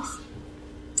his mouth.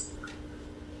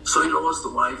 So he lost a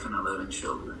wife and 11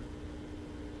 children.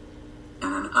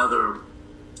 And another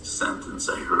sentence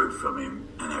I heard from him,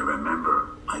 and I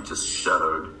remember I just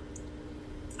shuddered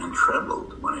and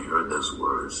trembled when I heard those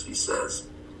words. He says,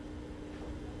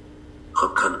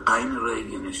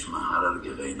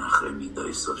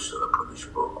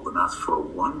 not for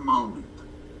one moment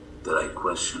did I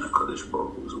question HaKadosh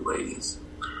Baruch Hu's ways.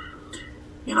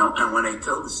 And when I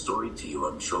tell the story to you,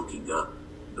 I'm choking up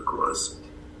because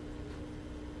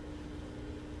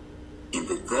in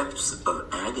the depths of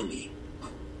agony,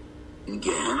 in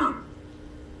Gehenna,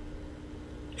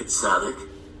 a tzaddik,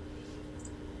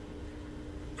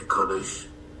 a Kodesh,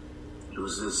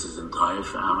 loses his entire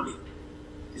family,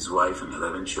 his wife and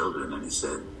 11 children, and he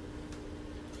said,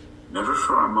 never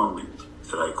for a moment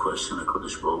did I question the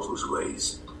Kodesh Baruch Hu's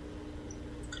ways.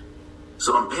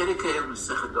 So on Perikei of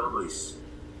Masechet Avos,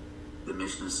 the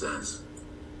Mishnah says,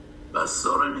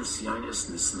 "B'asora nisyonos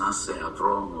nisnase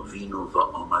Avraham Avinu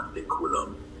va'omad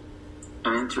bekulam."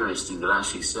 An interesting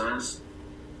Rashi says,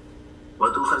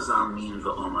 what do Chazal mean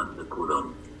va'omad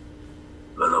bekulam?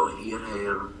 V'lo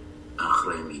hirher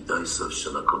achrei midaisav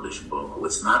shel HaKodesh Baruch Hu.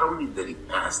 It's not only that he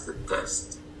passed the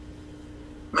test,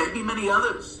 maybe many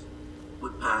others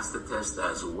would pass the test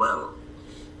as well.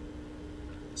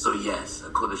 So yes,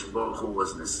 HaKodesh Baruch Hu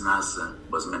was Menasa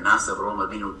Avraham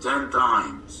Avinu 10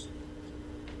 times.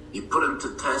 He put him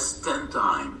to test 10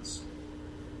 times.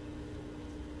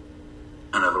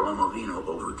 And Avraham Avinu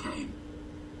overcame.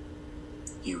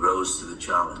 He rose to the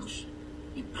challenge.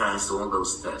 He passed all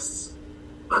those tests.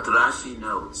 But Rashi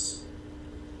notes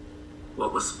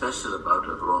what was special about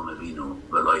Avraham Avinu.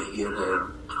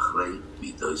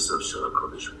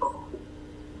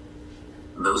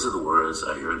 And those are the words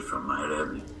I heard from my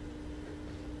Rebbe.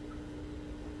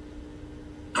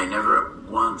 I never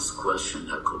once questioned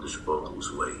HaKadosh Baruch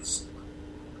Hu's ways.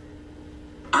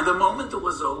 And the moment it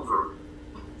was over,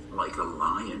 like a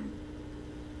lion,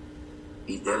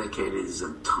 he dedicated his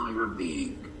entire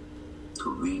being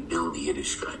to rebuild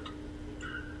Yiddishkeit.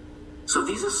 So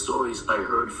these are stories I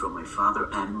heard from my father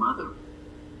and mother.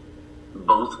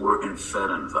 Both were in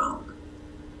Fehrenfeld.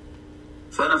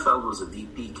 Fehrenfeld was a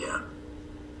DP camp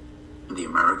in the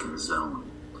American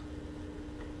zone.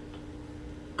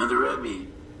 And the Rebbe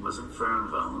was in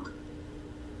Fehrenfeld.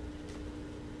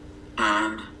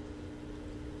 And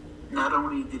not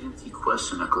only didn't he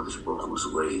question HaKadosh Baruch Hu's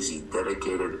ways, he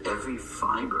dedicated every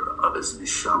fiber of his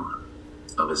neshama,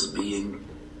 of his being,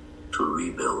 to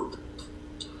rebuild.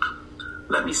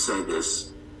 Let me say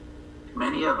this.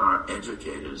 Many of our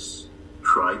educators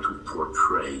try to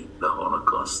portray the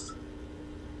Holocaust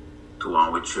to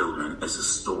our children as a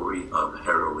story of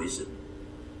heroism,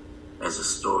 as a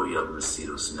story of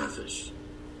Mesirus Nefesh.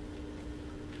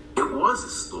 It was a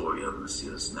story of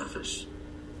Mesirus Nefesh.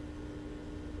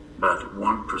 About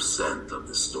 1% of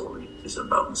the story is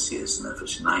about Mesirus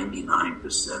Nefesh.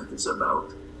 99% is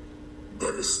about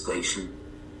devastation,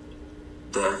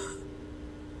 death,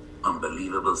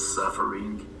 unbelievable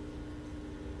suffering,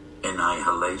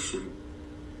 annihilation.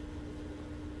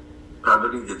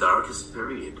 Probably the darkest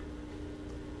period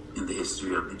in the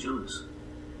history of the Jews.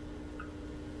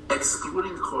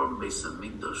 Excluding Chorban Beis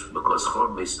Hamikdash, because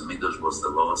Chorban Beis Hamikdash was the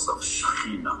loss of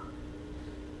Shekhinah.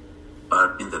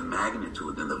 But in the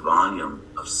magnitude and the volume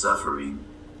of suffering,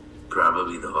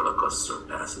 probably the Holocaust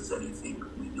surpasses anything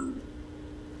we knew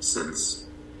since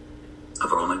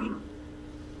Avraham Avinu,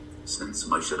 since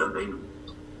Moshe Rabbeinu,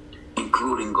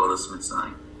 including Golus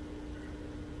Mitzrayim.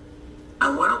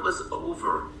 And when it was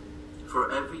over,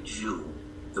 for every Jew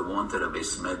that wanted a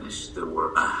Beis Medrash, there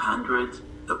were 100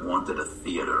 that wanted a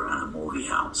theater and a movie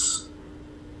house.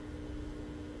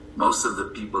 Most of the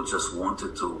people just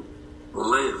wanted to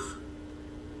live.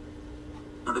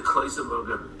 And the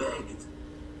Klausenberger begged,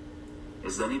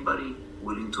 is anybody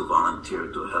willing to volunteer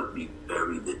to help me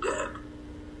bury the dead?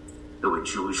 There were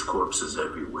Jewish corpses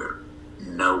everywhere.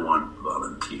 No one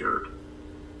volunteered.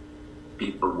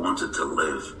 People wanted to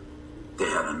live. They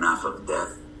had enough of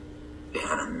death. They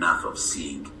had enough of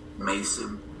seeing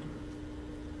Mason.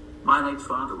 My late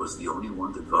father was the only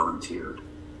one that volunteered.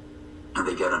 And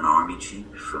they got an army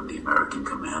jeep from the American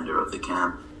commander of the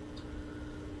camp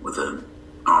with an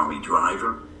army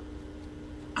driver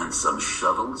and some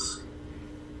shovels.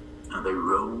 And they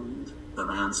roamed the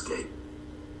landscape,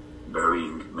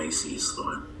 burying Macy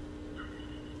Yisrael.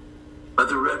 But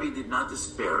the Rebbe did not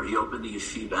despair. He opened the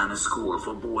yeshiva and a school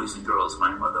for boys and girls.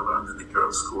 My mother learned in the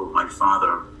girls' school. My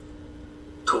father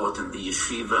taught in the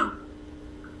yeshiva.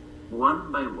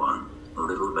 One by one,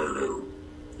 little by little,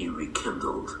 he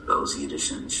rekindled those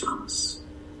Yiddish neshamas.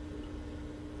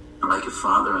 And like a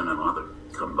father and a mother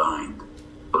combined,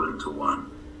 put into one.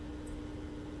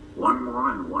 One more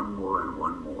and one more and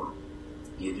one more.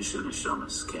 Yiddish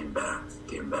neshamas came back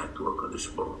to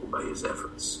HaKadosh Baruch Hu by his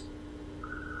efforts.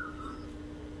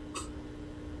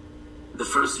 The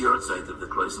first yahrzeit of the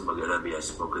Klausenberger Rebbe, I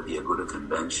spoke at the Aguda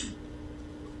convention,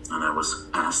 and I was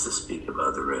asked to speak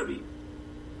about the Rebbe.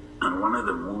 And one of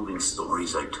the moving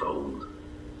stories I told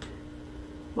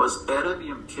was Erev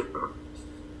Yom Kippur.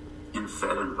 in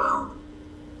Fedenwald,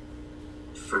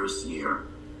 first year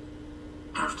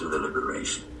after the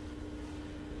liberation.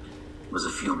 It was a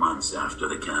few months after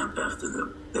the camp,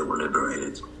 after they were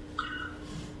liberated.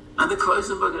 And the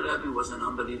Klausenberger Rebbe was an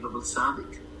unbelievable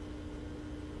tzaddik,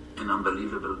 an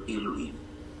unbelievable Ilui.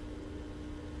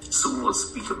 Soon we'll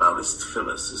speak about his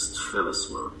tefillas. His tefillas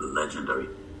were legendary.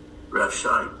 Rav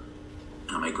Shai,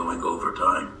 am I going over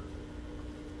time?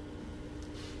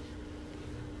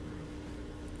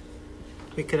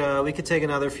 We could take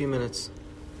another few minutes.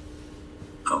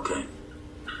 Okay.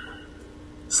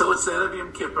 So it's Erev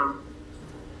Yom Kippur,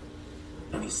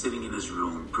 and he's sitting in his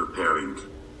room preparing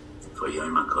for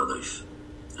Yom HaKadosh.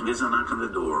 And there's a knock on the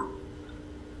door.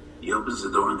 He opens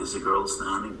the door and there's a girl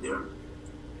standing there.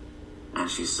 And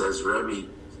she says, Rebbe,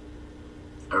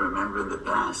 I remember in the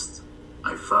past,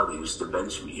 my father used to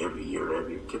bench me every year,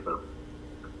 every Kippur.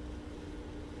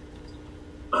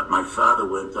 But my father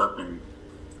went up and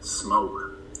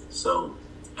smoked, so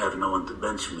I have no one to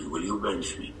bench me. Will you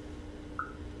bench me?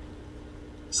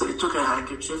 So he took a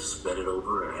handkerchief, spread it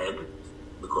over her head,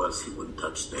 because he wouldn't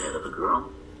touch the head of a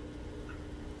girl.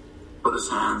 Put his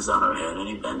hands on her head and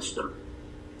he benched her.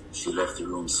 She left the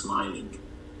room smiling.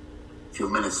 A few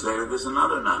minutes later, there's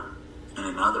another knock, and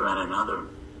another and another.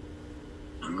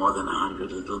 And more than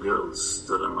 100 little girls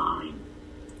stood in line.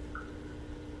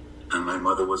 And my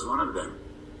mother was one of them.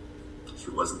 She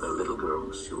wasn't a little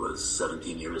girl, she was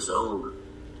 17 years old.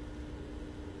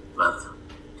 But,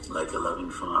 like a loving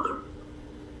father,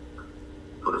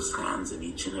 put his hands in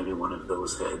each and every one of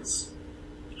those heads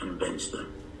and benched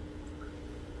them.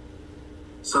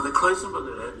 So the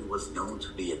Klausenberger Rebbe was known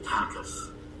to be a takaf.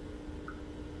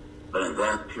 But in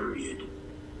that period,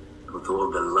 with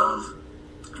all the love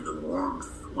and the warmth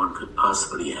one could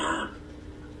possibly have,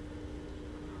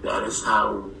 that is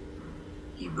how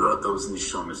he brought those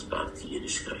nishomas back to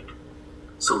Yiddishkeit.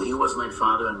 So he was my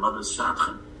father and mother's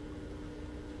shadchan,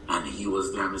 and he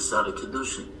was their Masada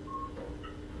Kedushin.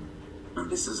 And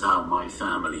this is how my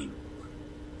family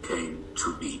came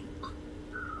to be.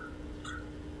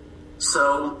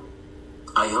 So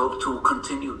I hope to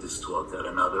continue this talk at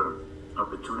another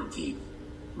opportunity,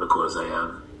 because I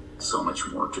have so much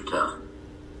more to tell.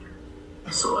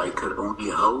 So I could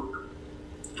only hope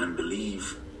and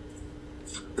believe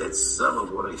that some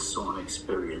of what I saw and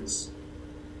experienced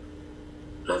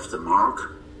left a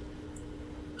mark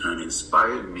and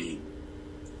inspired me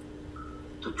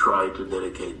to try to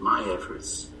dedicate my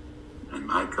efforts and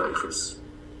my koiches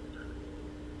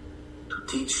to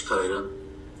teach Torah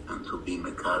and to be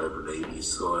Mekarev Levi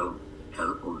Yisrael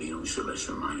El Ulium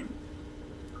Shabashamayim.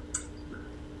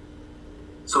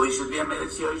 So he should be a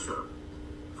Meretz Yosher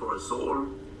for us all,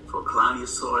 for Klal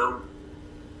Yisrael,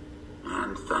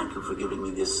 and thank you for giving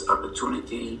me this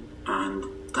opportunity. And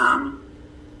Tam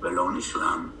Velo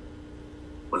Nishlam,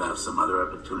 we'll have some other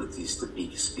opportunities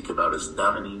to speak about his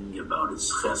davening, about his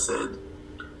chesed,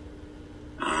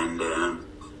 and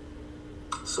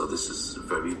so this is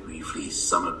very briefly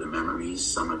some of the memories,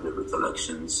 some of the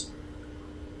recollections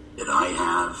that I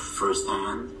have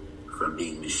firsthand from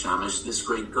being mishamish this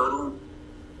great gadol,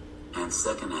 and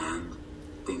secondhand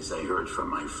things I heard from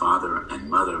my father and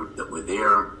mother that were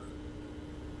there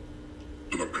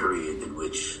in a period in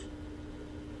which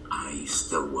I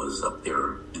still was up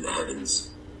there in the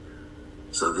heavens.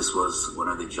 So this was one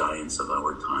of the giants of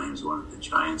our times, one of the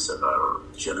giants of our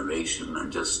generation,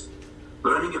 and just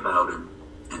learning about him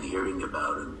and hearing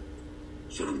about him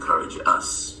should encourage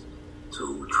us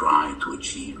to try to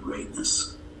achieve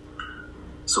greatness.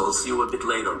 So I'll see you a bit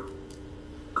later.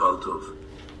 Kol Tov.